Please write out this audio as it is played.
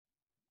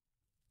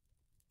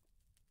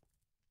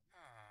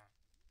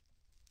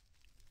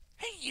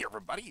Hey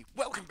everybody,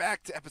 welcome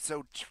back to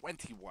episode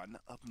 21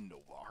 of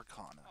Nova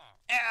Arcana.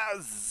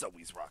 As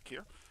always, Rock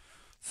here.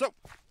 So,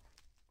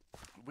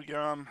 we,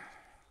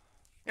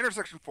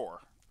 intersection 4.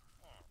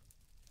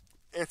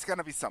 It's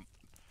gonna be something.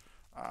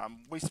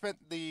 We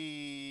spent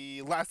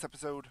the last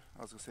episode,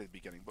 I was gonna say the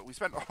beginning, but we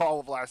spent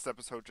all of last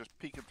episode just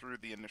peeking through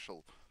the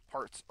initial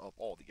parts of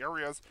all the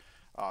areas.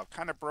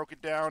 Kind of broke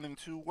it down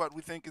into what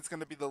we think is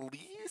gonna be the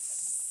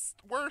least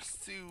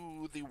worst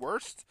to the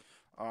worst.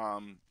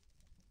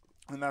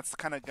 And that's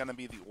kind of going to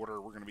be the order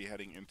we're going to be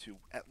heading into,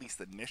 at least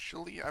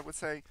initially, I would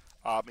say,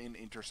 in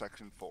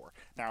Intersection 4.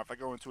 Now, if I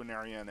go into an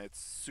area and it's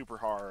super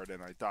hard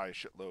and I die a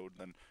shitload,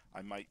 then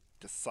I might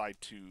decide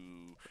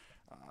to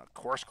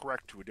course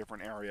correct to a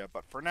different area.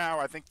 But for now,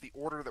 I think the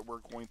order that we're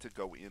going to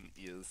go in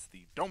is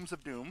the Domes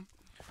of Doom,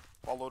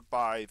 followed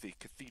by the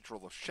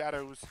Cathedral of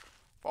Shadows,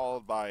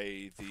 followed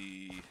by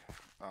the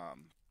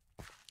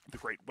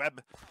Great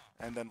Web,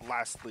 and then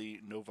lastly,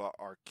 Nova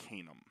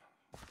Arcanum.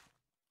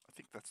 I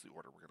think that's the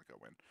order we're going to go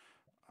in,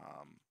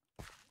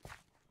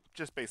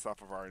 just based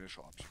off of our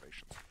initial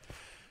observations.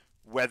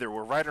 Whether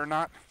we're right or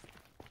not,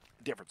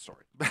 different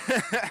story.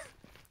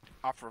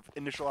 Off of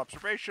initial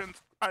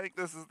observations, I think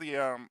this is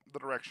the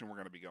direction we're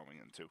going to be going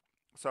into.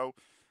 So,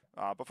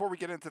 before we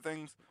get into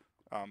things,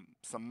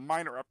 some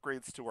minor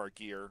upgrades to our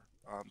gear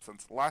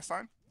since last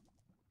time.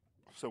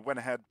 So went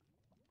ahead,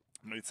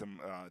 made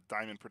some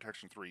Diamond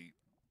Protection 3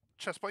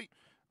 chestplate,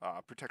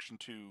 Protection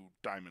 2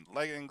 Diamond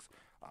leggings.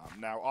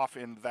 Now off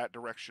in that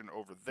direction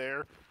over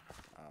there,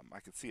 I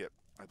can see it,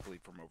 I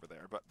believe, from over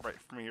there, but right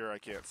from here I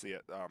can't see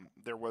it.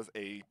 There was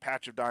a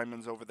patch of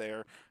diamonds over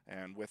there,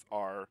 and with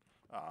our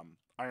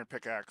iron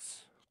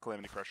pickaxe,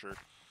 Calamity Crusher,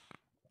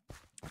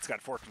 it's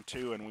got Fortune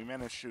 2, and we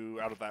managed to,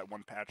 out of that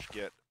one patch,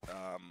 get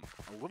a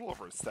little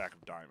over a stack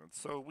of diamonds.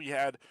 So we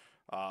had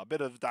a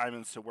bit of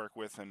diamonds to work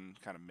with and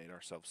kind of made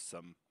ourselves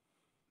some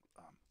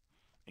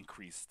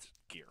increased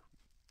gear.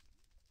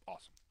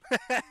 Awesome.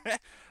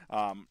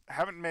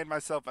 Haven't made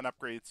myself an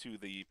upgrade to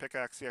the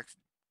pickaxe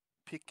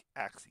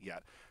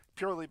yet,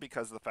 purely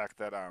because of the fact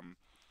that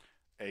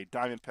a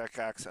diamond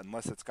pickaxe,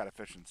 unless it's got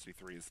efficiency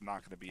 3, is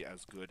not going to be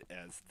as good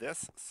as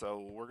this. So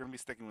we're going to be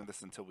sticking with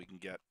this until we can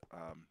get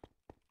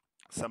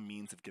some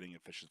means of getting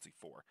efficiency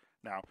 4.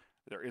 Now,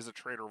 there is a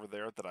trade over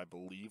there that I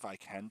believe I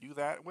can do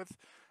that with,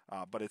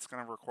 but it's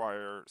going to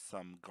require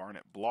some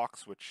garnet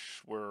blocks,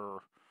 which we're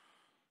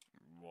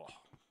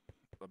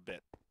a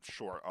bit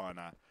short on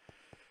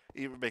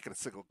even making a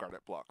single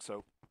garnet block.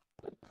 So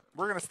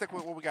we're going to stick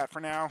with what we got for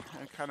now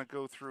and kind of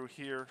go through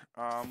here.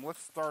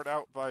 Let's start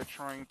out by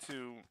trying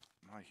to...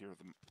 I hear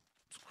the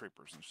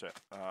creepers and shit.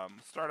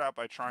 Start out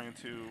by trying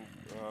to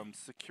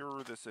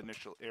secure this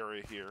initial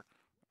area here.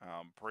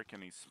 Break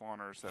any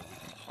spawners that we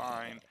can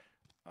find.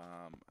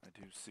 I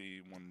do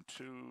see 1,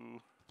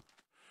 2...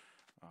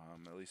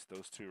 at least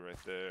those two right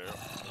there.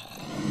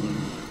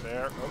 Right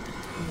there. Oh.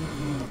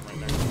 Right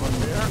next to one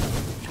there.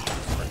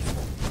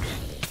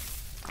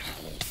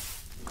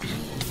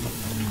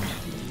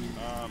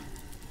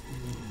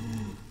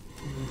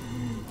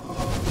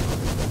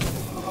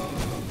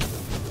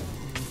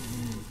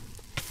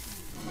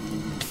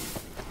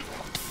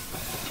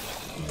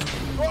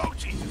 Oh,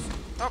 Jesus.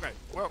 Okay,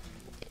 well,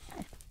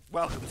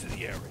 welcome to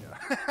the area.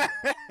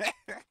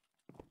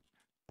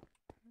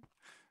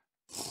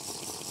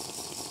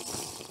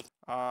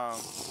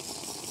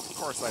 Of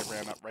course I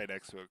ran up right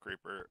next to a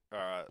creeper,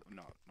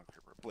 no, not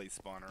creeper, blaze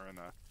spawner, and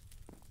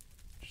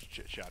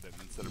shot it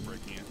instead of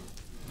breaking it.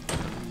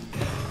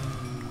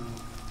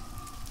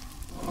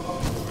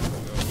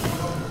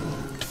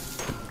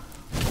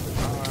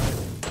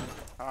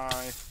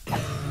 Hi.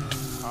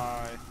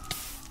 Bye.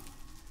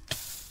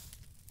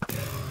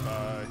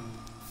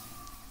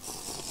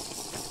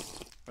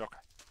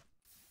 Okay.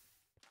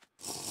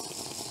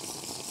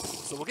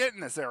 So we'll get in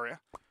this area.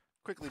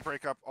 Quickly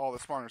break up all the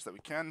spawners that we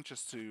can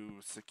just to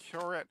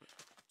secure it.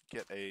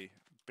 Get a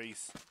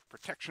base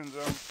protection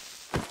zone.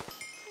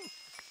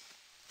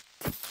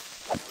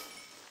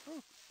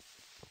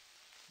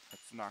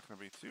 It's not going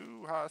to be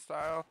too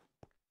hostile.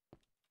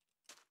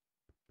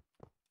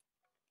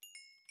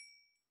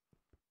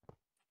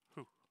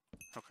 Whew.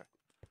 Okay.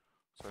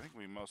 So I think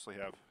we mostly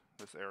have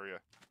this area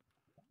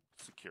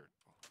secured.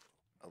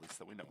 At least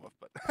that we know of,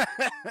 but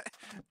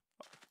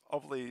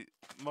hopefully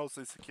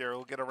mostly secure.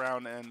 We'll get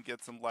around and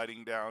get some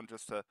lighting down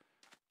just to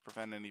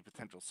prevent any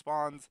potential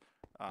spawns.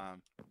 I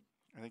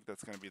think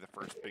that's going to be the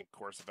first big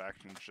course of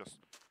action, just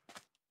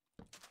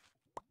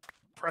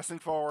pressing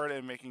forward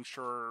and making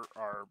sure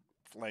our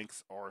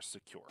flanks are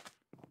secure.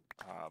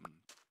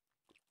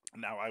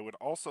 Now, I would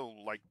also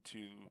like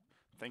to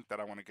think that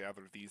I want to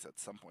gather these at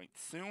some point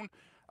soon.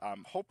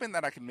 Hoping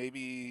that I can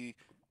maybe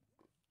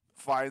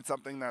find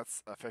something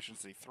that's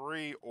efficiency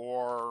 3,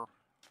 or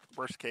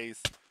worst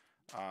case,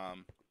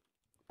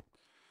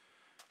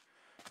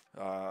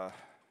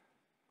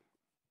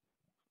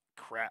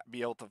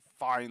 be able to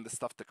find the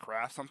stuff to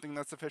craft something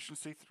that's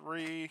efficiency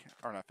 3,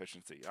 or not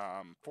efficiency,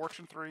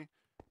 fortune 3,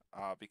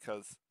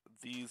 because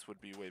these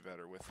would be way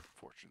better with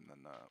fortune than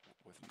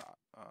with not.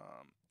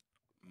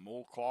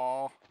 Mole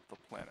Claw, the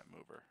Planet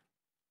Mover.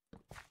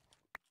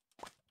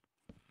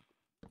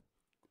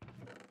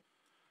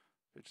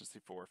 Efficiency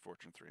 4,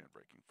 Fortune 3, and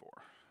Breaking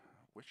 4.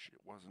 Wish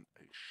it wasn't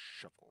a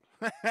shovel.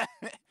 Would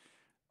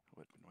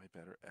have been way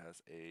better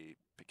as a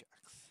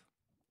pickaxe.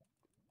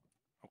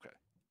 Okay.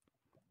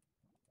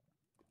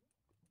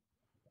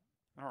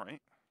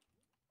 Alright.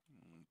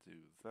 Do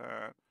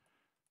that.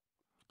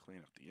 Clean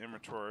up the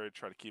inventory.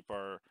 Try to keep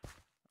our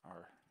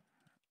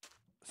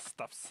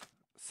stuffs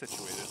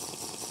situated.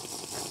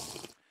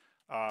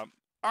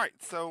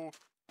 Alright, so...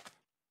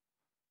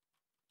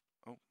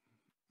 Oh,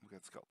 we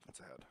got skeletons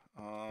ahead.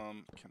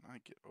 Can I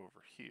get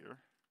over here?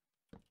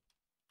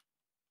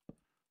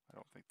 I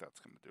don't think that's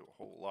going to do a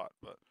whole lot,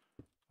 but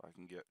if I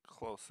can get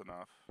close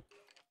enough...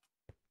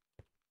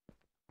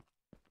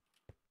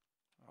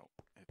 Oh,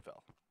 it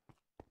fell.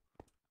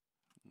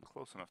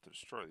 Close enough to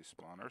destroy these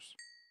spawners.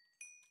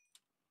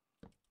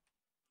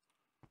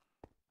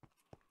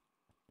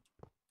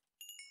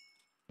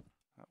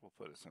 That will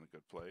put us in a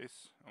good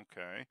place.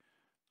 Okay,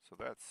 so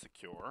that's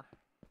secure.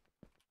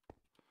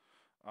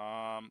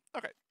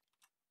 Okay.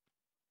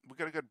 We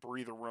got a good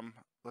breather room.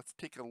 Let's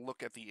take a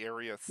look at the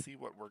area, see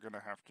what we're going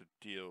to have to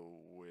deal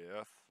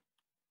with.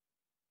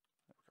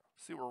 There we go.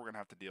 See what we're going to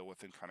have to deal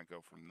with and kind of go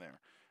from there.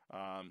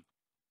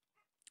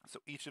 So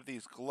each of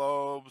these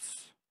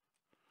globes...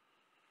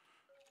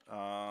 it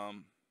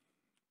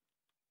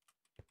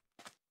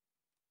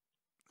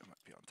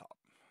might be on top.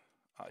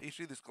 Each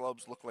of these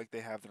globes look like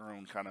they have their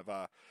own kind of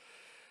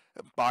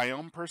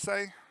biome per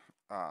se.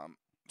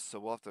 So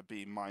we'll have to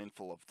be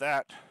mindful of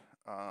that.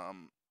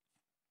 And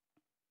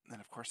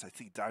of course I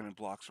see diamond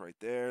blocks right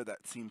there.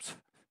 That seems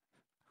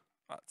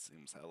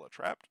hella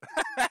trapped.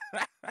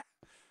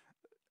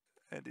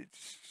 And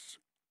it's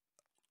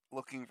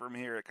looking from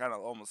here, it kind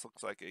of almost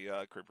looks like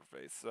a creeper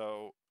face.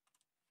 So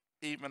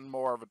even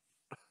more of a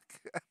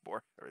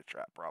more of a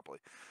trap probably.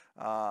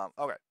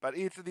 Okay, but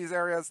each of these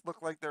areas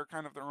look like they're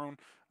kind of their own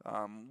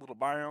little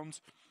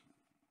biomes.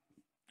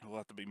 We'll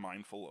have to be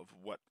mindful of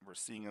what we're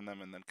seeing in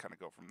them and then kind of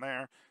go from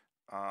there.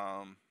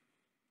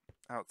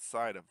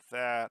 Outside of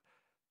that,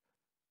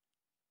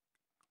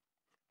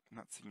 I'm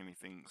not seeing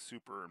anything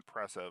super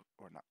impressive,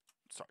 or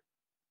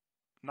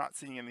not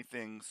seeing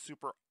anything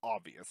super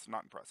obvious,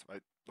 not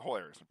impressive. The whole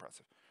area is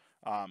impressive.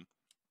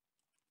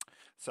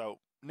 So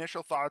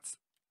initial thoughts,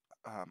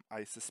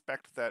 I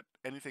suspect that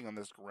anything on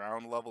this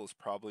ground level is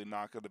probably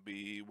not going to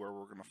be where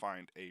we're going to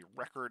find a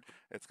record.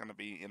 It's going to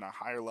be in a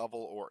higher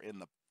level or in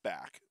the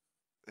back.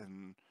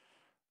 And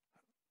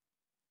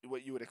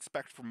what you would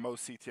expect from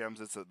most CTMs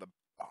is that the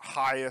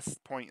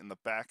highest point in the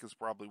back is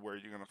probably where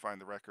you're going to find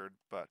the record,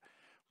 but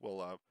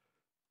we'll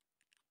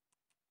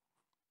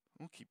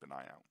keep an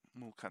eye out.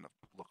 We'll kind of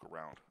look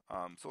around.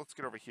 So let's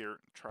get over here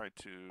and try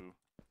to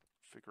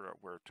figure out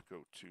where to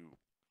go to.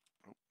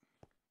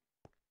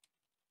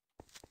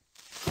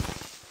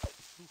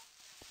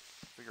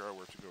 Figure out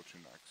where to go to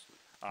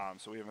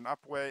next. So we have an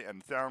upway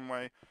and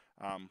downway.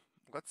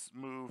 Let's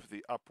move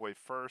the upway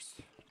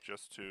first,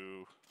 just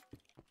to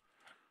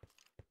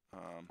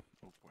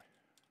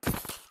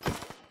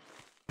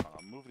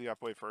move the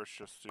upway first,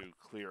 just to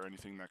clear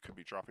anything that could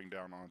be dropping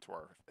down onto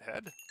our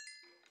head.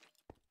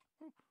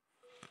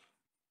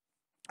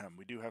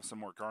 We do have some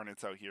more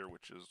garnets out here,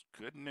 which is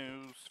good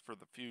news for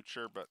the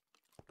future, but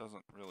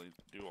doesn't really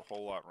do a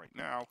whole lot right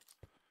now.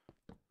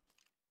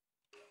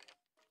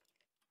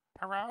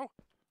 Hello?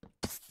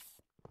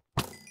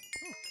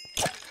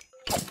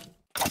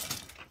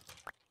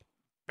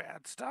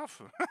 Bad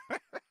stuff.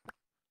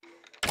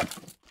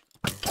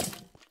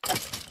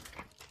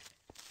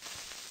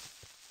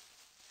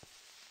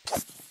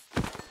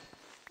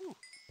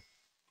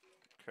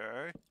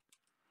 Okay.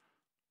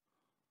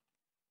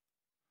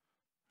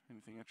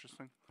 Anything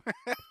interesting?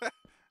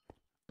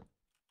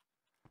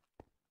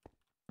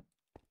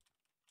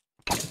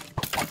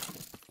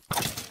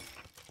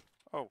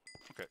 Oh,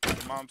 okay.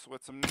 The mom's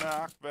with some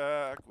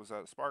knockback. Was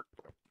that a spark?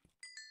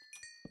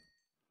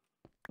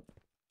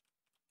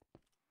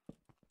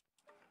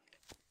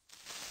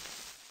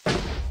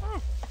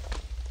 Oh.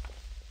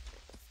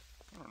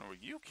 I don't know where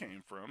you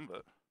came from,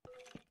 but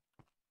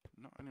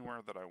not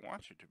anywhere that I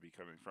want you to be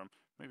coming from.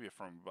 Maybe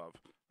from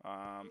above.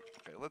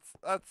 Okay, let's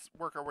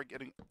work our way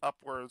getting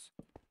upwards.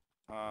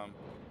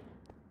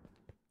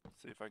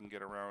 See if I can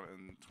get around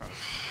and kind of...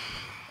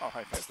 Oh,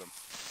 hi, Phantom.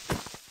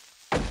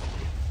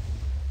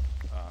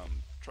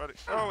 Try to...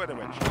 Oh, wait a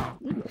minute.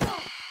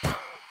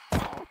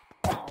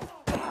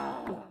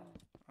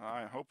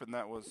 I'm hoping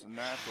that was a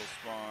natural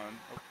spawn.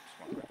 Oh,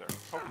 spawn right there.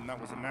 Hoping that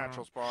was a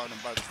natural spawn,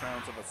 and by the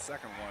sounds of a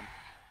second one,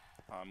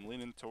 I'm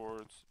leaning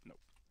towards... Nope.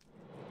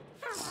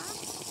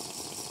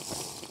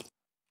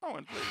 Oh,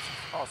 and please.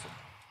 Awesome.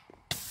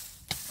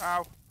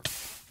 Ow.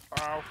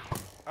 Ow.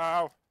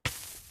 Ow.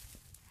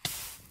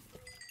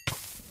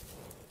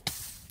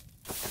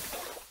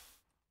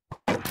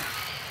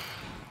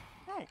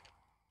 Oh.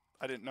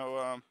 I didn't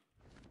know,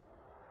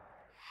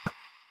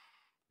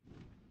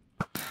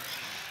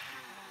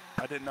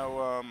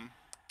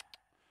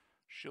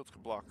 shields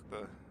can block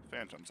the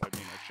phantoms. I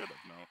mean, I should have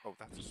known. Oh,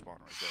 that's a spawn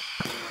right there.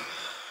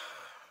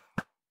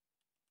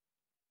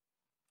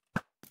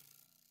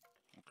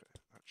 Okay,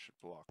 that should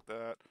block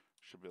that.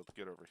 Should be able to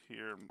get over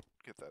here and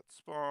get that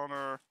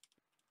spawner.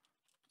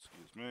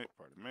 Excuse me,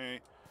 pardon me.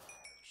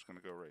 Just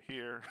gonna go right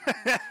here.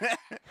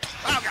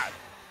 Oh god!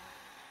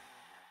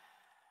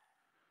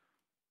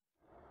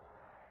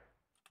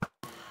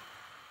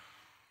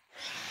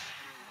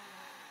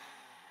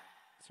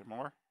 Is there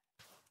more?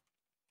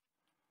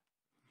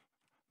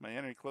 Am I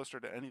any closer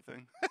to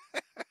anything?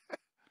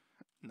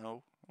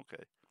 No?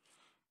 Okay.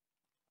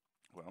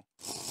 Well,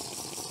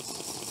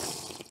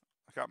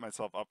 I got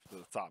myself up to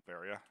the top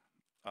area.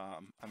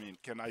 I mean,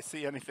 can I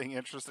see anything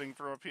interesting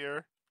from up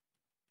here?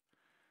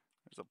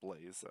 There's a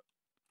blaze that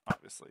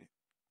obviously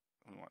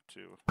we want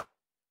to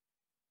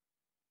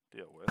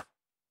deal with.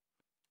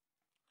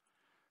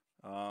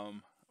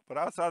 But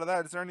outside of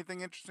that, is there anything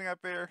interesting up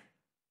here?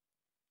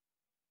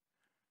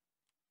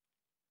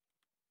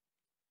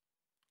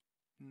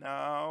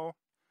 No,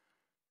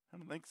 I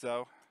don't think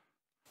so.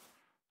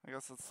 I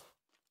guess let's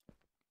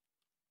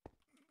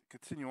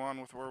continue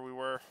on with where we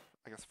were.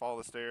 I guess follow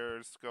the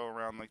stairs, go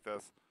around like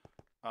this.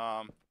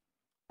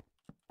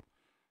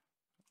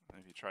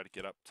 Maybe try to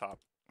get up top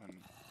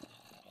and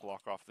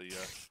block off the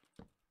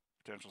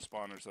potential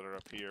spawners that are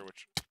up here,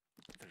 which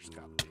there's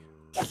got to be.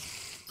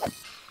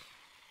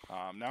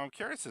 Now I'm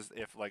curious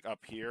if like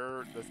up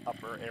here, this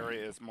upper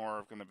area is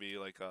more going to be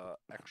like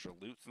extra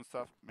loots and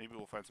stuff. Maybe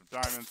we'll find some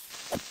diamonds.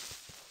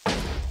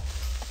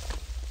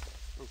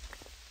 Ooh.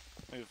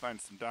 Maybe we'll find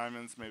some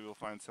diamonds. Maybe we'll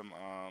find some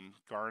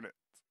garnet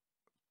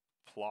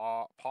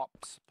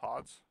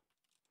pods.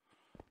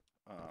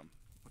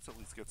 Let's at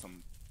least get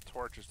some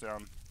torches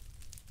down.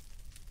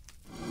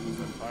 Is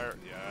that fire?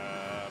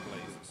 Yeah,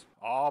 blazes.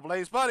 All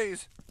blaze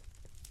buddies!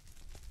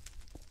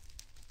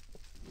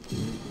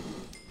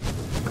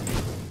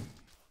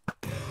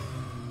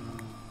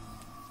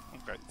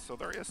 Okay, so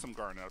there is some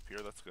garnet up here.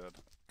 That's good.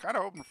 Kind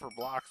of hoping for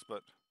blocks,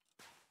 but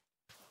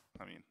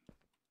I mean,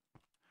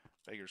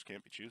 beggars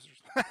can't be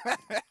choosers.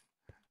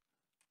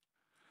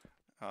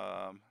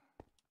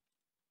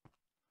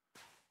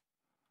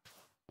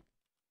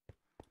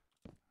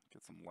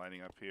 Get some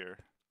lighting up here.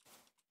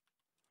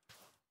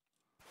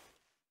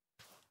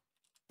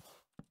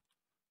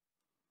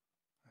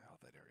 Oh,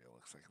 that area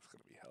looks like it's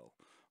going to be hell.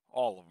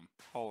 All of them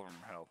are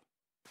hell.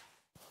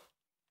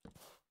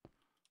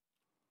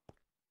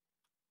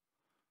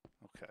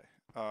 Okay.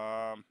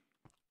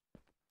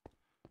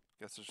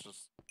 Guess it's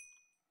just,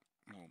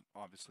 we'll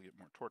obviously get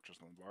more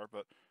torches on the bar,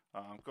 but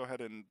go ahead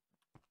and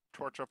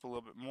torch up a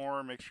little bit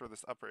more. Make sure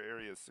this upper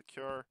area is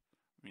secure.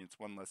 I mean, it's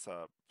one less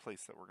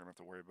place that we're going to have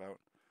to worry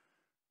about.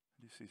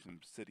 I do see some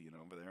obsidian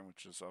over there,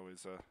 which is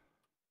always a...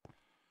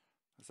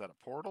 Is that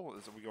a portal?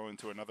 Is it we going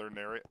to another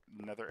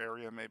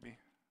area maybe?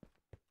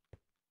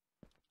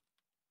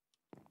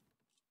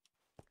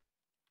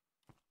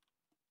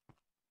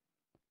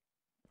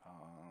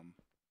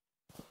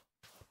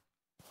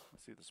 I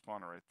see the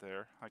spawner right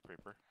there. Hi,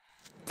 creeper.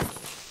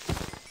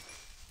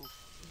 Ooh.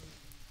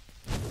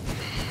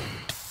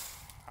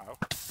 Ow.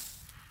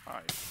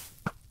 Hi.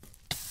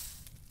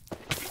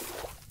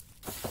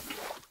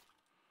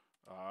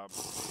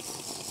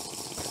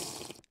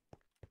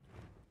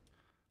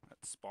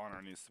 That spawner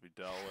needs to be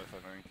dealt with, I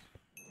think.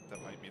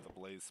 That might be the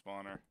blaze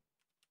spawner.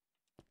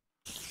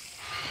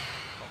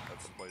 Oh,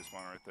 that's the blaze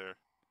spawner right there.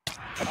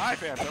 Hi,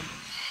 Phantom!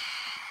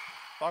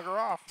 Bugger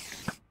off!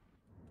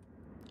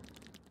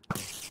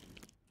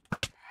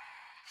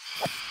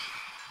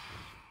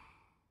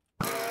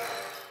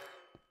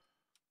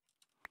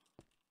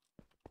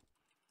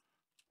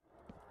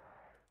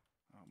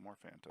 More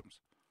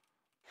phantoms.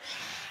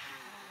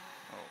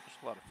 Oh, there's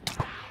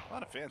a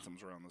lot of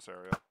phantoms around this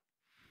area.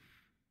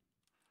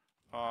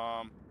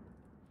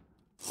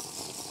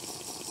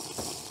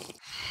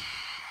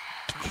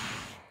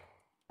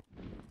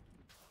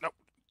 Nope,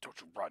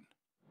 don't you run.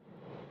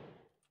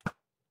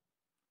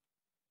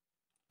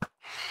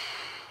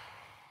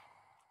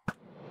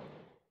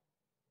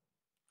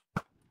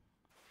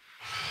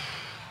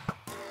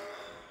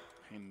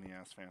 Pain in the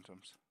ass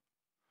phantoms.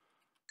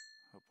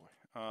 Oh boy.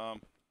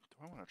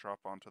 Do I want to drop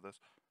onto this?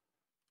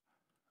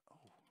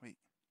 Oh, wait.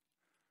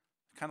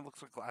 It kind of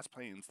looks like glass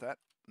planes. That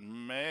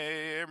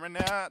may or may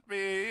not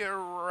be a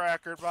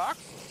record box.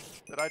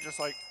 Did I just,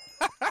 like,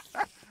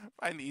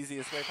 find the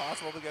easiest way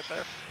possible to get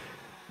there?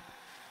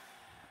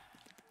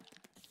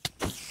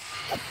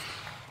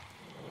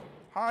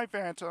 Hi,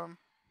 Phantom.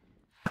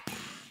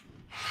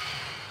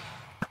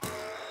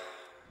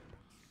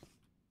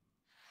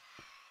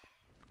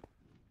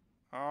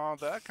 Oh,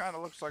 that kind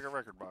of looks like a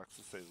record box,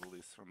 to say the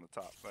least, from the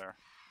top there.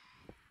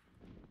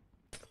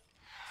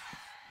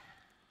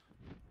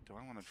 Do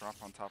I want to drop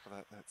on top of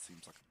that? That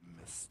seems like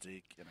a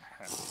mistake and a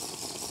half.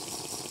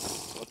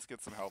 Let's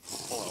get some help,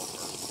 full help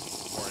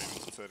first, before I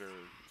even consider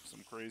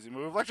some crazy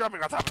move like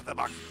jumping on top of the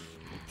box.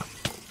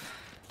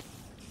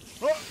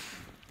 Oh!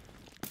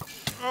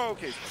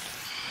 Okay.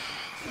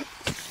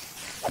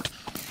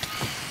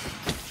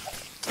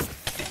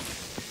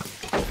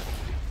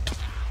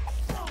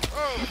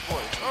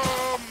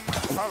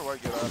 How do I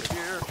get out of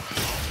here?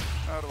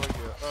 How do I get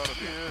out of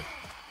here?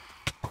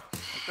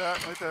 Like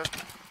that, like that.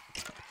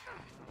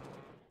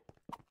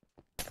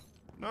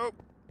 Nope.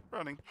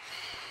 Running.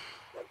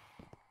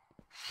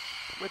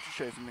 Witch is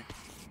chasing me.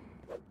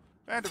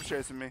 Phantom's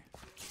chasing me.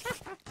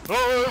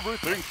 Oh,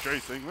 everything's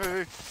chasing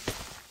me.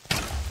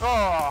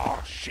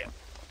 Oh, shit.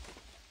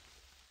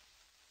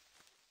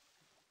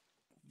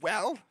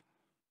 Well,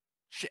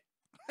 shit.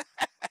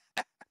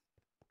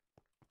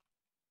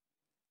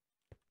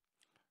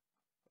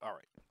 All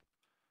right.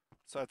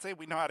 So I'd say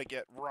we know how to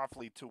get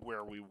roughly to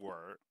where we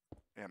were.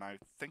 And I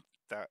think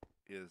that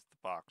is the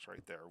box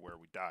right there where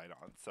we died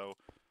on. So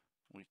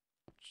we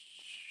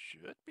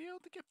should be able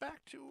to get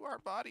back to our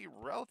body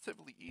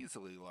relatively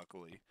easily,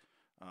 luckily.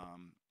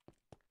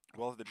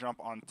 We'll have to jump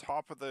on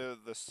top of the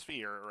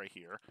sphere right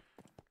here,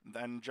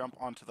 then jump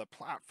onto the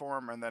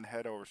platform, and then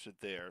head over to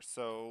there.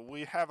 So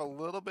we have a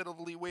little bit of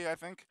leeway, I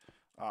think,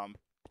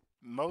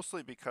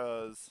 mostly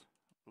because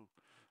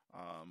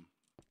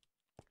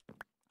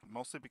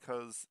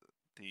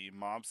the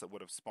mobs that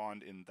would have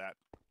spawned in that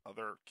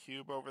other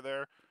cube over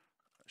there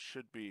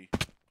should be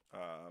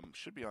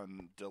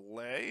on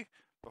delay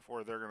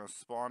before they're gonna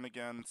spawn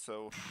again.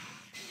 So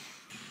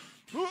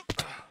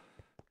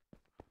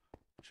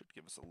should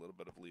give us a little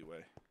bit of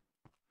leeway.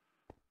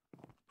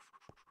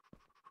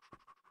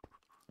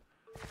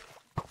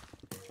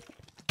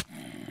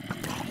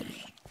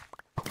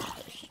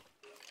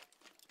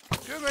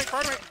 Excuse me,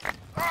 pardon me.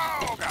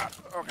 Oh god.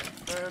 Okay,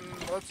 then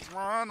let's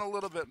run a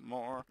little bit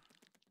more.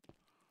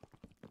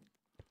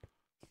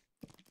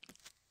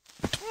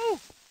 Woo!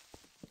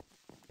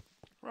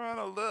 Run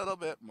a little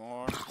bit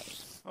more.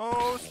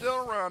 Oh,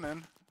 still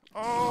running.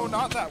 Oh,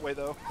 not that way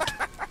though.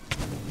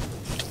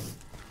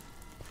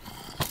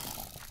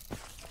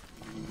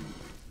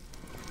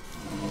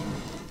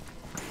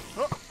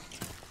 Oh.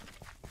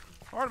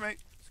 Pardon me.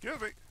 Excuse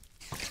me.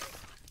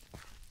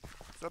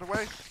 Is that a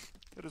way?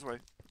 It is a way.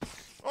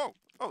 Oh,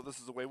 oh, this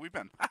is the way we've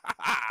been.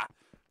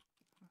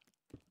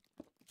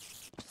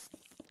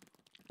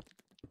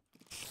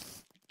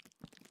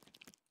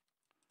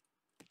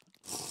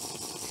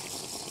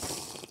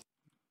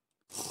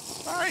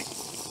 Alright.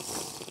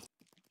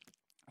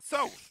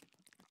 So,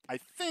 I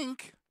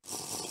think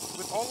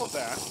with all of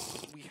that,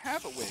 we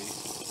have a way.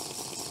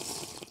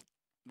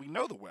 We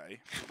know the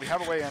way. We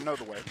have a way and know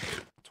the way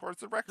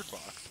towards the record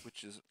box,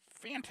 which is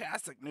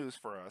fantastic news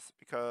for us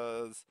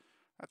because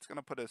that's going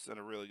to put us in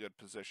a really good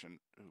position.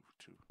 Ooh,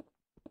 let's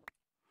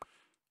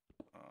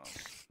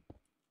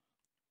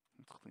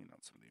clean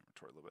out some of the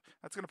inventory a little bit.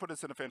 That's going to put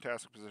us in a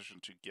fantastic position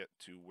to get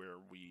to where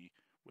we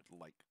would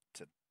like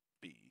to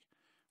be,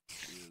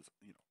 which is,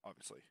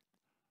 obviously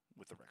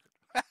with the record.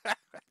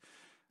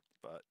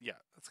 But yeah,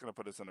 that's going to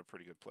put us in a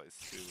pretty good place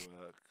to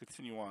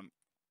continue on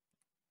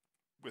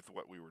with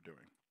what we were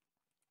doing.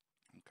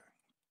 Okay,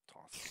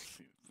 toss out a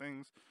few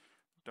things.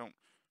 Don't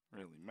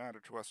really matter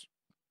to us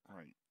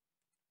right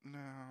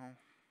now.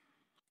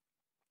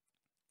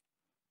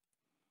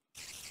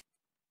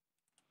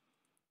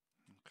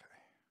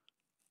 Okay.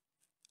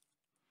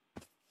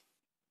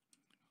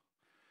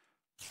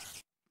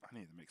 I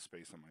need to make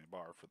space on my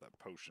bar for that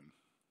potion.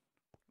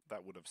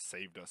 That would have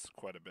saved us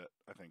quite a bit,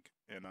 I think,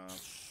 in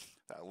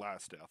that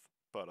last death.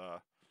 But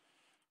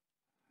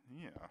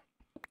yeah.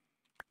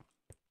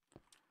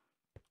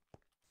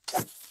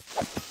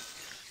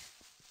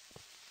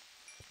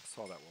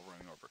 Saw that while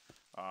running over.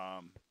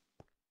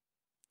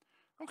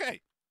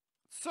 Okay,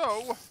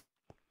 so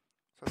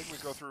I think we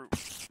go through.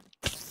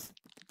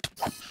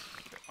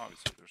 Okay,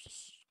 obviously, there's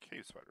a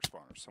cave spider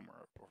spawner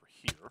somewhere over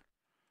here.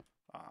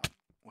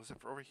 Was it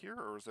for over here,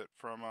 or was it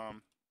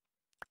from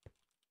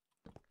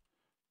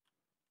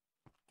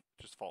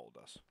just followed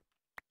us?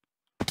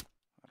 I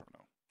don't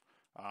know.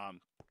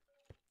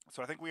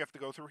 So I think we have to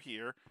go through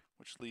here,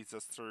 which leads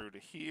us through to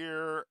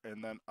here,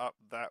 and then up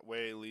that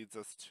way leads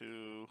us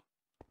to.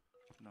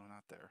 No,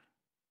 not there.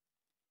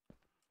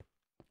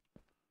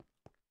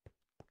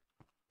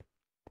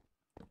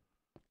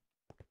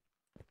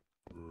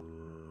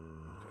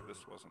 Okay,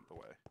 this wasn't the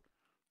way.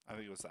 I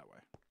think it was that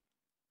way.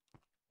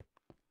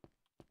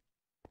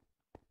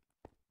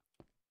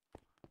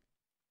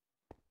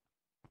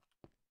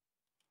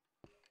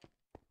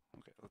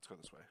 Okay, let's go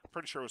this way.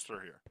 Pretty sure it was through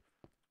here.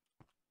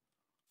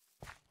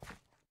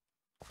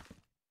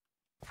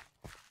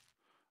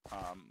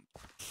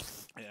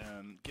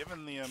 And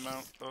given the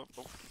amount of...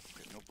 Oh,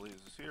 okay, no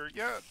blazes here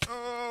yet.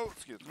 Oh,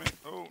 excuse me.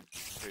 Oh,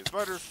 okay,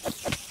 spiders.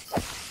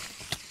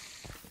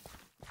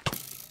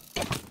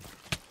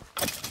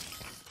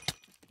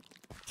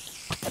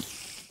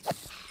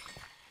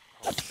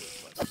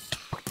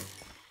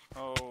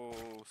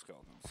 Oh,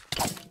 skeletons.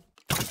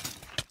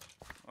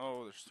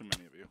 Oh, there's too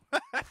many of you.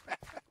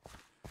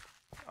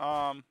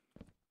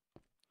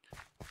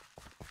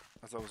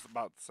 As I was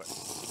about to say.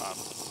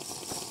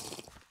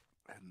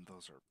 And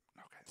those are...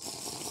 Okay.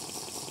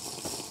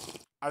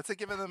 I'd say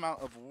given the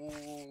amount of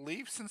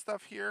leaves and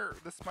stuff here,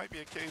 this might be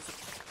a case of...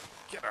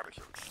 Get out of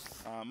here.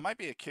 Might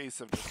be a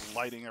case of just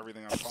lighting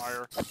everything on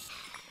fire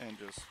and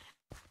just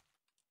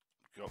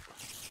go.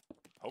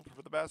 Hope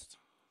for the best.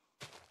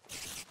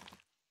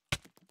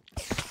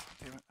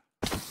 Damn it.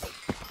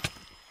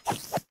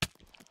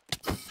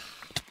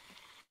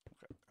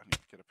 Okay, I need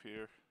to get up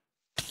here.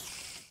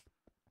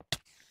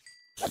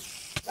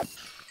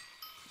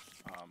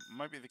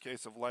 Might be the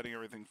case of lighting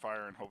everything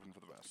fire and hoping for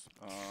the best.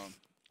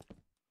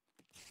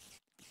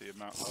 The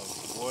amount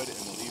of wood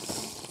and leaves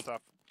and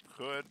stuff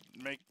could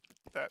make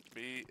that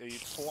be a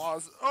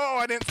Oh,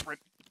 I didn't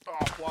sprint. Oh,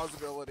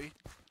 plausibility.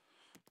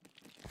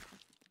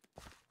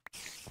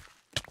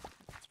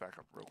 Let's back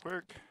up real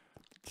quick.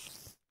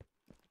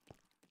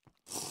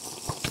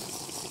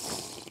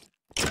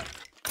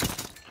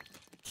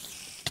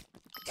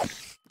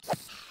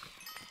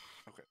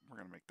 Okay, we're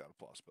gonna make that a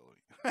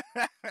plausibility.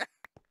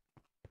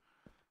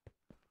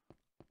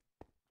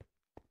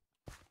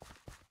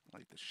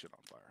 Light this shit on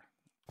fire.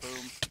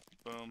 Boom,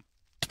 boom.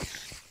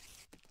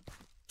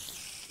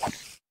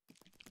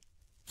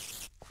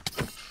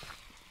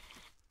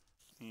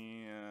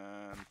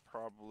 And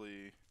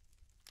probably,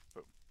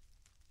 boom.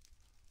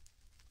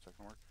 Is that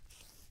gonna work?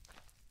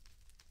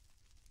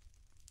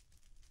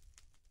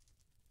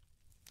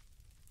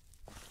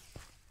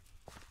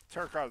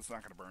 Terracotta's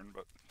not gonna burn,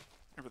 but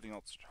everything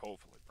else should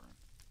hopefully burn.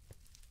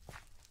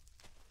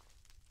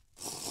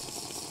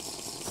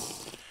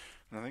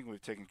 And I think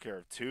we've taken care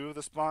of 2 of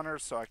the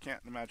spawners, so I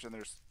can't imagine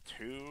there's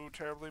too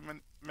terribly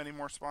many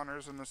more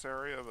spawners in this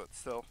area, but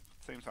still,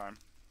 same time.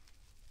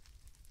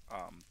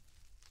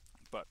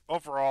 But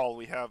overall,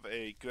 we have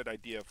a good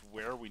idea of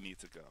where we need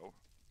to go,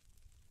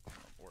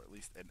 or at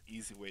least an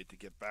easy way to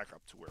get back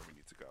up to where we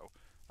need to go.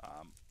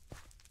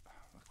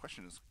 The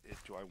question is,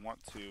 do I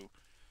want to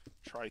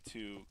try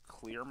to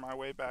clear my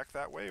way back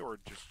that way, or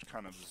just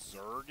kind of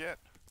zerg it?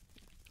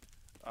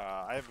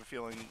 I have a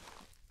feeling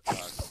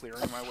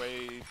clearing my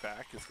way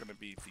back is going to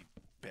be the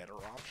better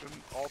option,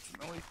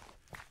 ultimately.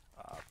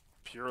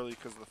 Purely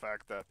because of the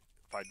fact that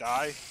if I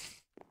die,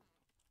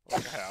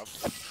 like I have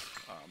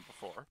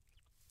before,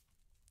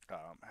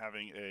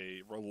 having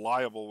a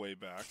reliable way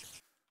back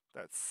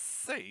that's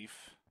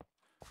safe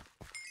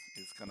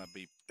is going to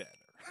be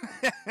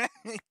better.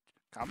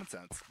 Common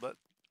sense, but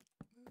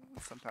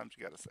sometimes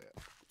you got to say it.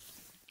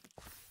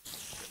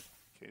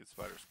 Cave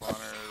spider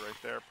spawner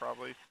right there,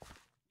 probably.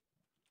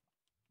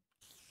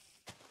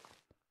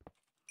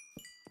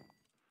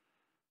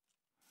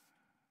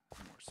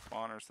 More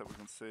spawners that we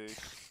can see.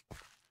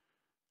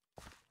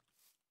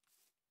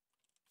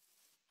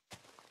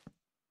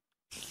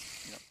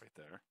 Yep, right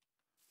there.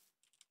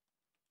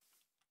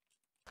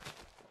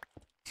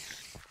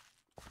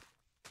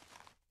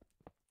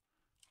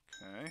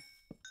 Okay.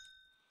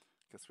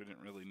 Guess we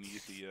didn't really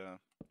need the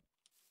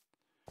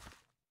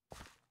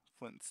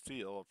flint and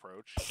steel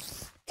approach.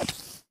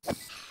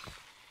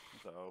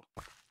 Though,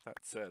 that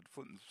said,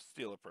 flint and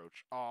steel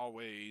approach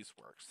always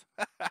works.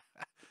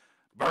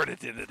 Burn it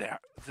to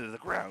the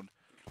ground.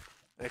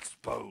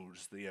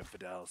 Expose the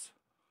infidels.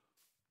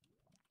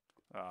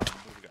 What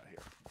do we got here?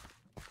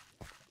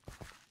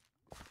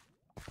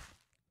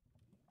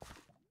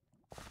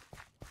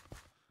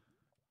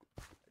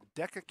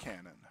 Deca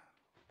cannon.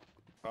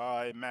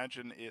 I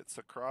imagine it's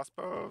a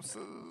crossbow. So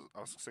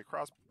I was gonna say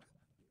crossbow.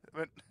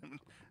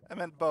 I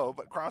meant bow,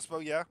 but crossbow,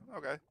 yeah,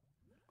 okay.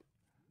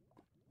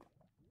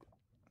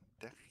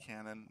 Deca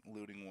cannon,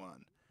 looting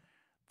 1.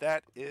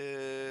 That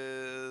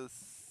is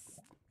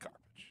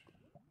garbage.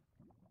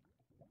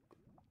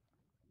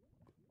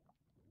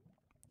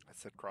 I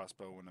said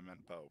crossbow when I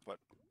meant bow, but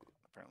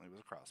apparently it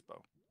was a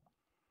crossbow.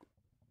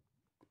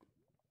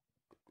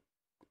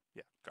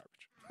 Yeah,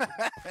 garbage.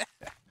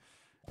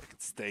 It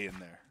could stay in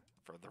there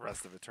for the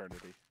rest of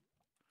eternity.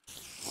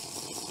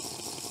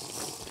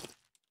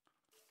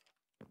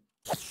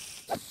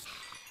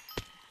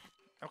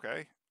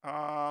 Okay.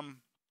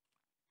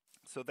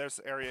 So this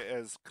area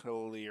is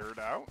cleared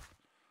out.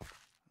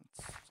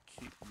 Let's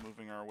keep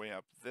moving our way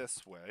up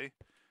this way.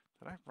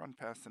 Did I run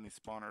past any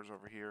spawners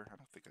over here? I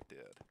don't think I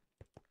did.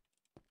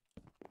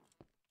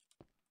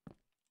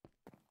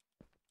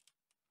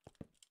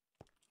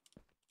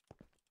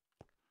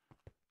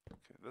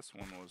 Okay, this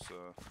one was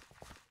a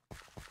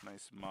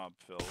nice mob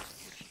fill,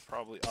 which is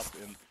probably up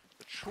in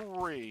the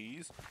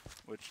trees,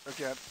 which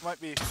again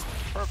might be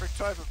perfect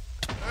type of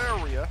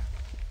area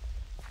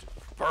to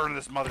burn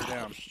this mother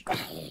down.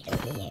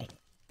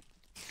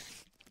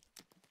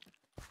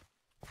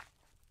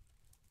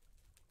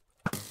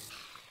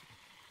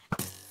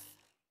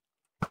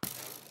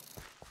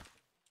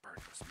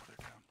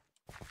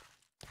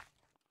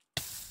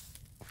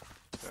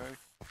 Okay.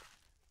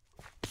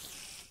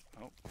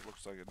 Oh, it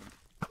looks like it didn't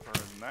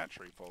burn that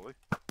tree fully.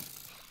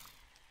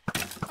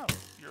 Oh,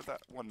 you're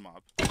that one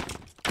mob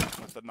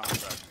with the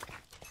knockback.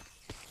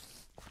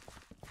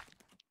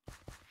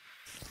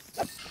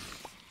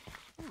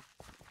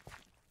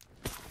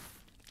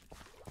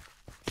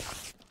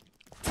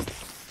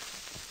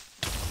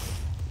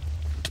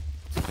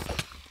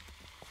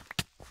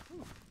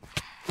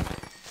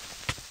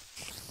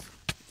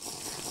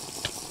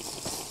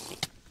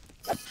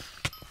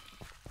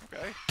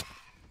 Okay.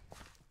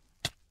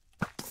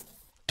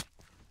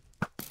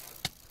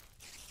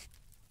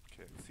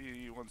 Okay,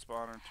 EP1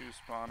 spawner, 2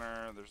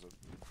 spawner. There's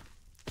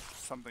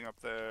something up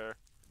there.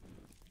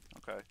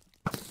 Okay.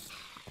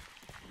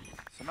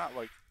 So not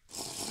like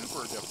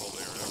super difficult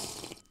area,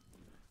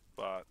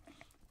 but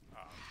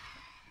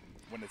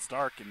when it's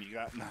dark and you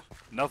got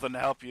nothing to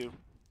help you,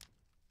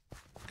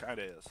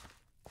 kinda is.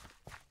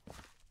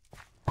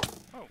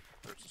 Oh,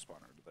 there's a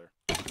spawner over there.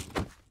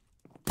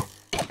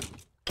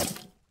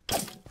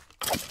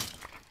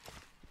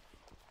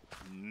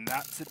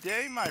 Not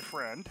today, my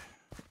friend.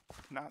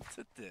 Not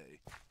today.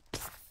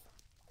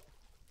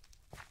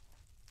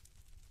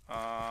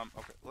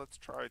 Okay, let's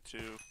try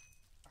to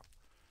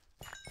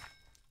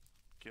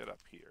get up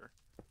here.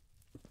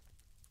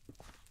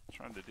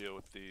 Trying to deal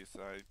with these.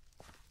 I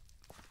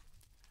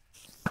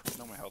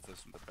know my health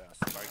isn't the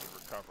best, and I can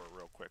recover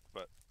real quick,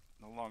 but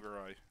the longer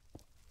I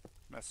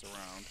mess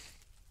around,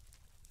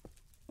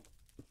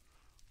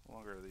 the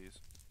longer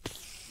these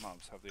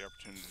mobs have the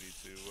opportunity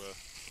to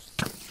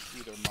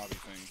do their mobby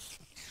things.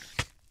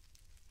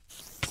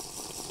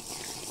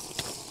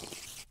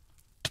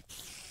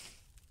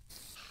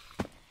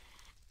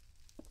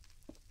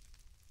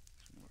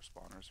 Some more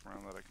spawners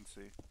around that I can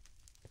see.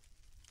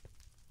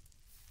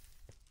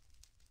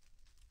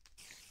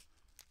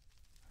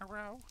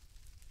 Hello?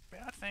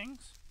 Bad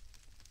things?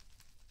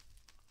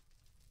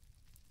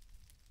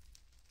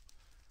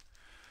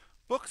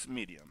 Books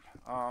medium.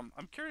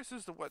 I'm curious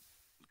as to what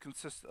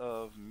consists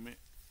of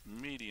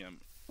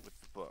medium with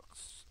the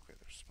books. Okay,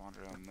 there's a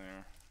spawner down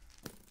there.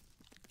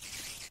 Okay,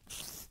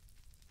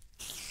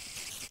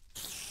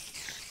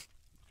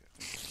 I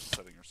think you're just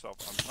setting yourself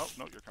on. Oh,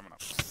 no, you're coming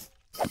up.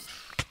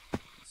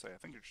 I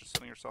think you're just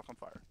setting yourself on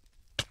fire.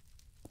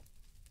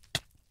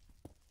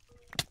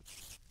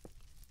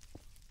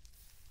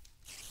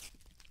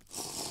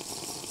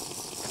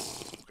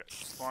 Okay,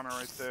 spawner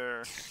right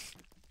there.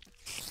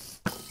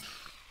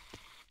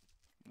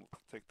 We'll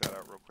take that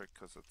out real quick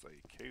because it's a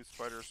cave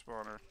spider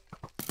spawner,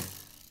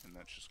 and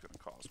that's just going to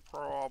cause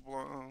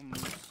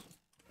problems.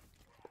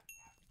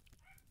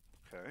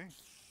 Okay.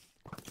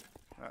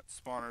 That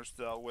spawner's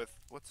dealt with.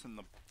 What's in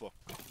the book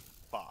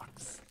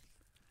box?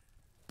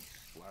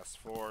 Blast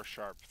 4,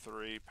 Sharp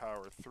 3,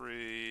 Power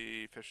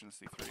 3,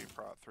 Efficiency 3,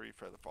 Prot 3,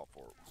 Featherfall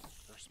 4.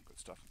 There's some good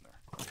stuff in there.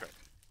 Okay.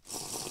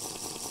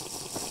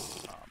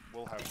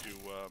 We'll have to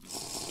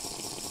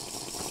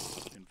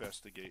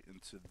investigate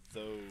into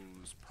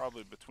those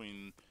probably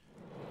between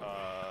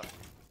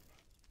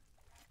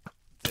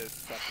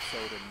this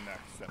episode and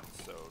next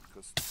episode,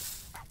 because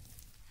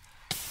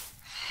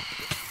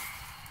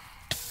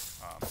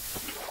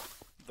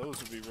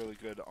those would be really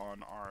good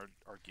on our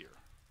gear.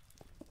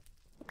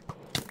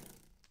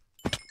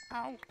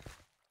 Ow!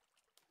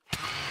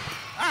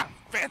 Ah!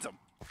 Phantom!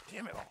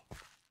 Damn it all.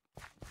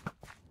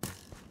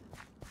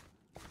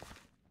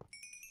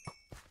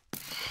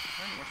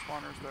 Any more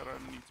spawners that I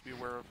need to be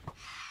aware of?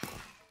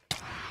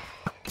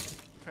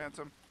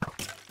 Phantom.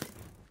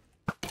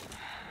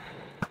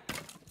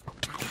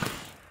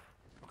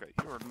 Okay,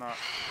 you're not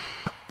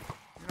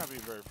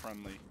being very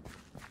friendly.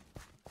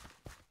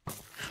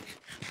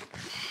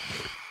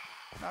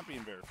 Not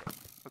being very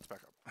friendly. Let's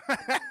back up.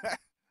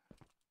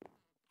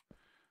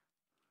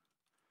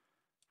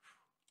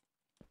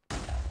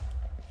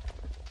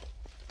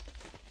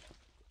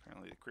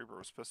 Apparently the creeper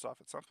was pissed off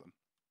at something.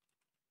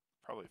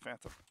 Probably a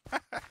phantom.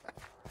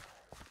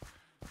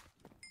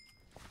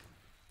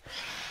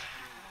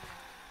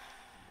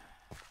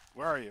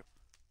 Where are you?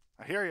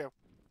 I hear you.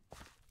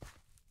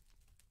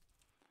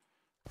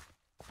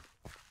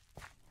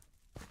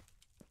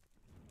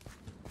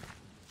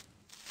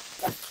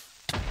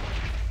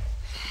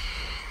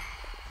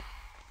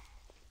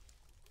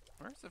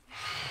 Where's the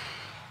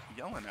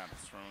yelling at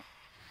us from?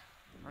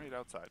 Right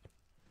outside.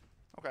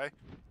 Okay.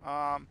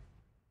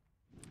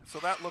 So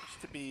that looks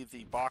to be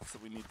the box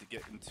that we need to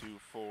get into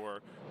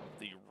for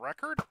the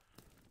record.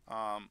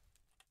 I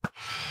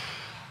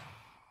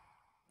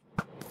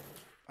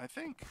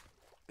think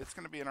it's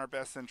going to be in our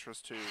best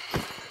interest to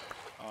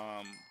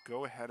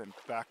go ahead and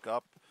back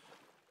up,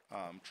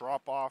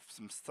 drop off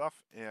some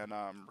stuff, and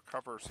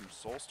recover some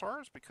soul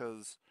stars,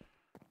 because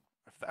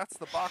if that's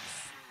the box,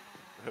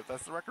 if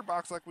that's the record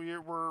box like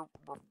we're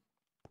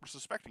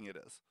suspecting it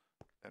is,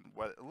 and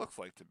what it looks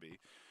like to be,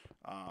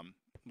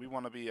 we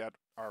want to be at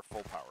our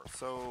full power.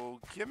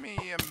 So give me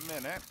a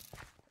minute,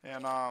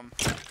 and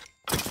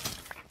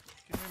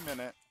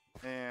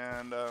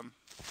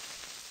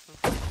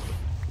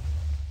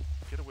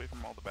get away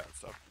from all the bad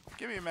stuff.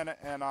 Give me a minute,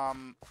 and I'll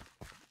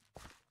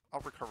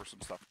recover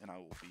some stuff, and I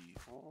will be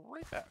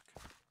right back.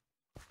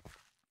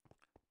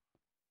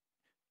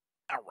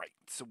 Alright,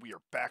 so we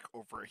are back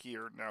over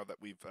here now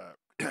that we've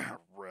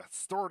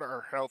restored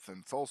our health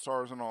and soul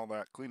stars and all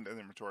that, cleaned the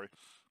inventory.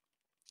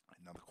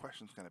 And now the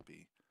question's going to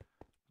be,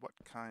 what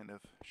kind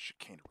of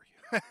chicanery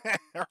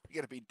are we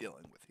going to be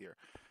dealing with here?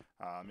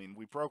 I mean,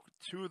 we broke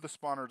 2 of the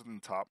spawners on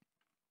the top,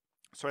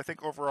 so I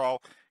think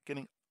overall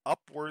getting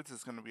upwards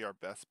is going to be our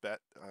best bet.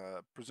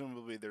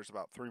 Presumably there's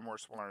about 3 more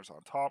spawners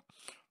on top,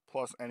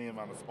 plus any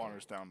amount of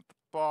spawners down at the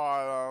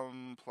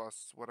bottom,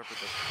 plus whatever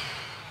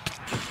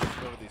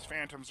these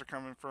phantoms are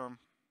coming from.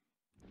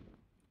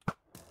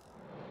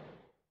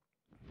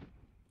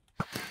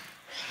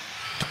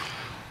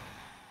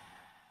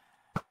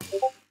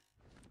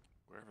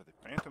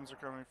 phantoms are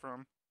coming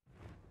from.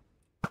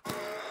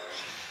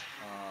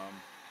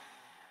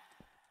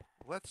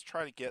 Let's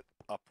try to get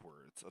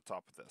upwards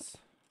atop of this.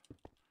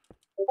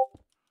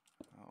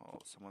 Oh,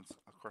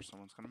 of course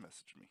someone's gonna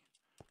message me.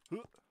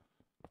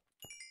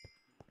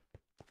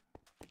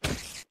 I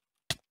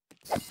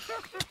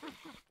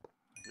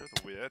hear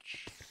the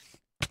witch.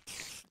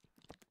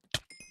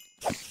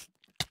 Is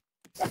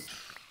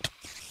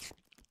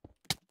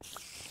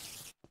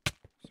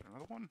there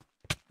another one?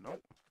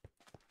 Nope.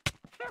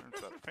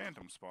 There's that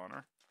phantom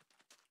spawner.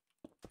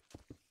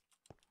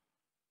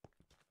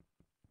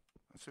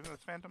 Assuming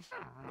that's phantom?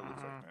 That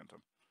looks like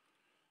phantom.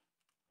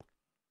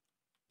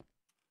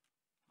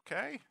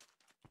 Okay.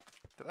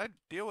 Did I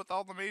deal with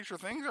all the major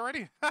things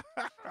already? I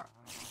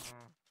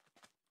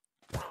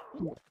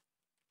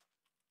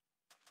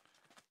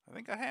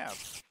think I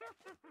have.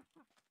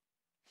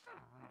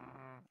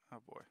 Oh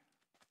boy.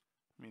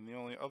 I mean, the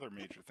only other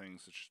major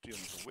things is just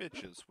dealing with the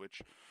witches,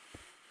 which...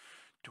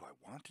 Do I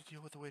want to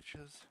deal with the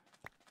witches?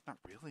 Not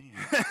really.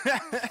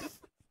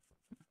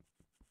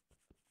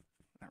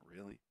 Not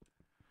really.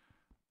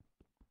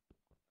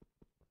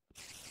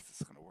 Is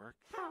this gonna work?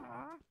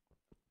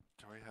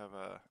 Do I have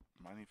a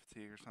mining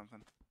fatigue or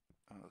something?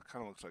 It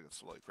kind of looks like it's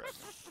slowly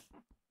crashing.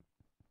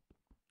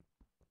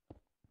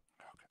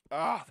 Okay.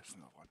 Ah, there's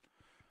another one.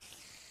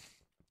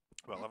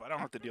 Well, if I don't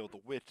have to deal with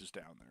the witches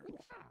down there.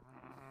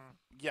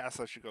 Yes,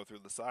 I should go through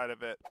the side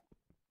of it.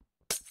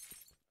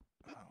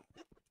 Oh,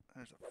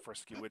 there's a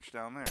frisky witch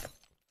down there.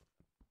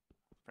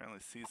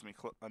 Apparently sees me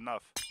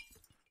enough.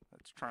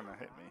 That's trying to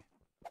hit me.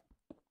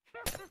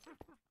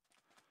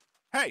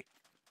 Hey!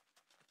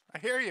 I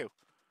hear you!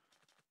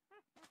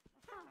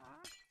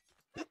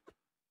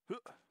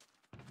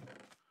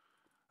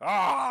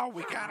 Oh,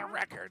 we got a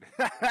record!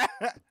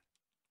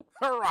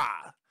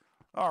 Hurrah!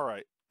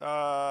 Alright,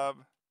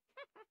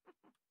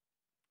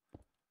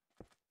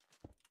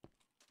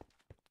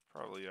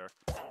 probably are.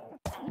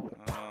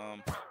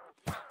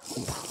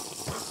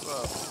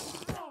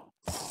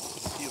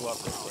 Let's heal up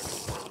real quick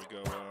before we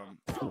go,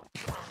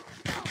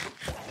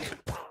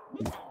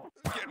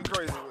 getting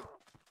crazy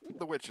with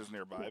the witches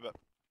nearby, but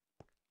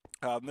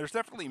there's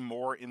definitely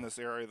more in this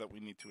area that we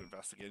need to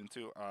investigate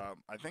into.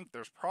 I think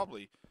there's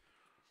probably,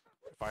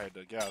 if I had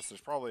to guess,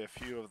 there's probably a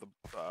few of the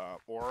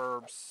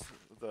orbs,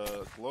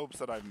 the globes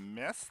that I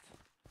missed.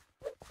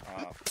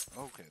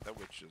 Okay, that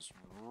witch is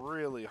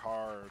really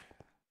hard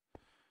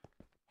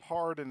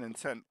and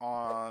intent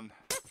on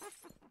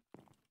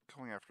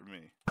going after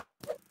me.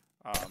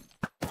 Okay,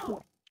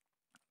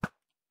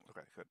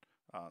 good.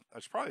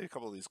 There's probably a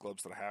couple of these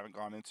globes that I haven't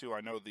gone into. I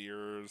know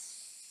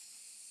there's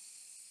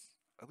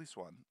at least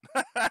one.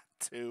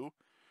 Two.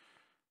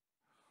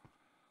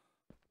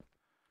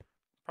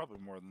 Probably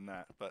more than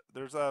that. But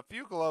there's a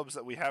few globes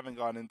that we haven't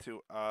gone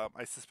into.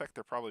 I suspect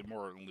they're probably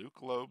more loot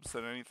globes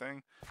than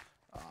anything.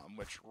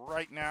 Which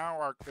right now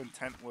our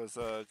intent was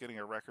getting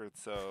a record,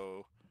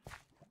 so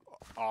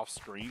off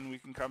screen we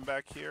can come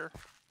back here.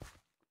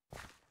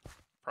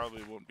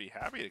 Probably won't be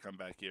happy to come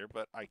back here,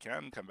 but I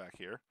can come back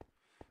here.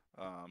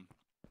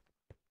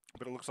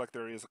 But it looks like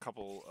there is a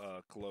couple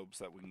globes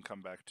that we can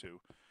come back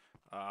to.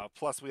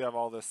 Plus we have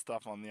all this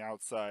stuff on the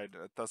outside.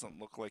 It doesn't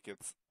look like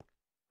it's,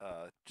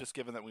 just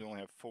given that we only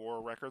have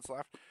 4 records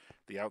left,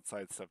 the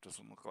outside stuff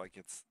doesn't look like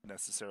it's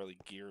necessarily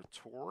geared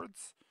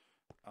towards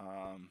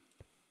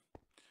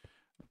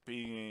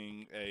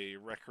being a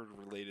record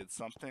related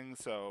something,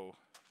 so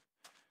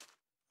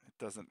it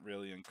doesn't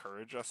really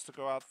encourage us to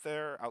go out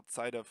there.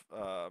 Outside of,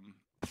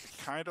 it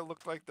kind of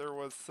looked like there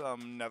was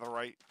some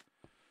netherite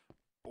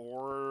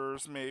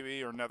ores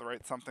maybe, or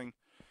netherite something,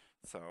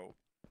 so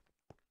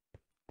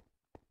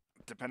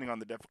depending on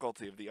the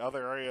difficulty of the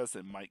other areas,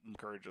 it might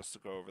encourage us to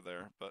go over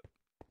there, but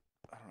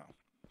I don't know.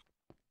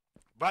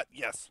 But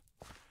yes,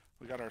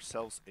 we got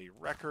ourselves a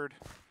record.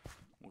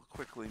 We'll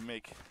quickly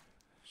make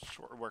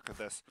short work of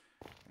this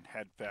and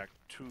head back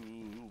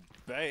to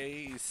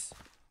base.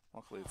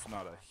 Luckily it's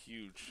not a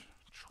huge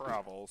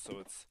travel, so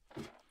it's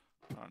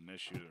not an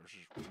issue.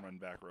 Just run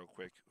back real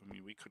quick. I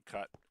mean, we could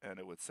cut and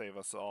it would save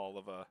us all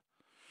of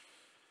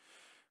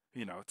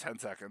 10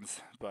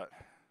 seconds, but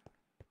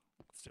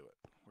let's do it.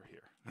 We're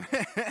here.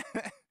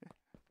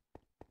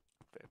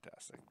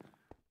 Fantastic.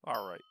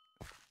 All right.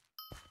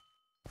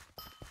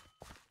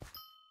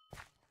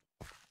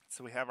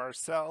 So we have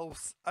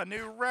ourselves a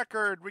new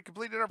record. We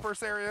completed our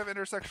first area of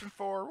intersection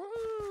 4.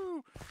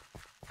 Woo!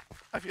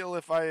 I feel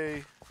if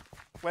I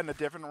went a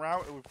different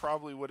route, it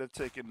probably would have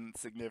taken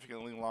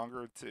significantly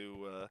longer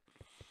to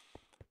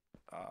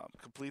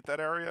complete that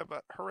area,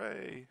 but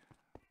hooray.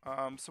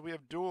 So we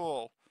have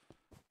dual.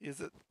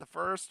 Is it the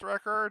first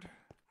record?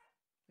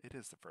 It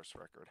is the first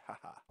record.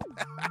 Haha.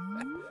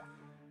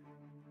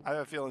 I have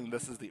a feeling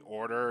this is the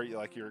order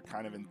like you're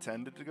kind of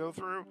intended to go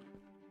through.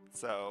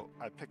 So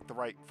I picked the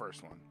right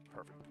first one.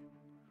 Perfect.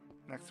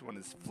 Next one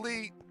is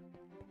Fleet,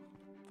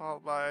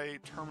 followed by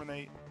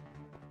Terminate,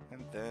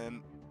 and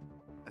then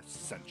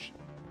Ascension.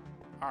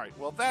 Alright,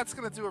 well that's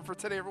going to do it for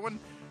today, everyone.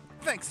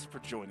 Thanks for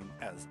joining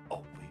as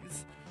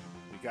always.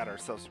 We got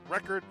ourselves a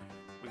record.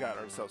 We got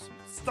ourselves some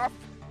stuff.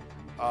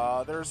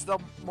 There's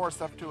still more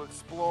stuff to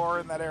explore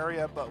in that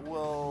area, but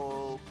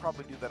we'll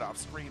probably do that off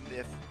screen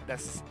if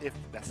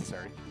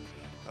necessary.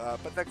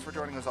 But thanks for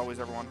joining as always,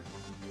 everyone.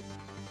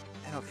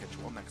 And I'll catch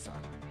you all next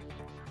time.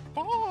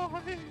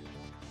 Bye!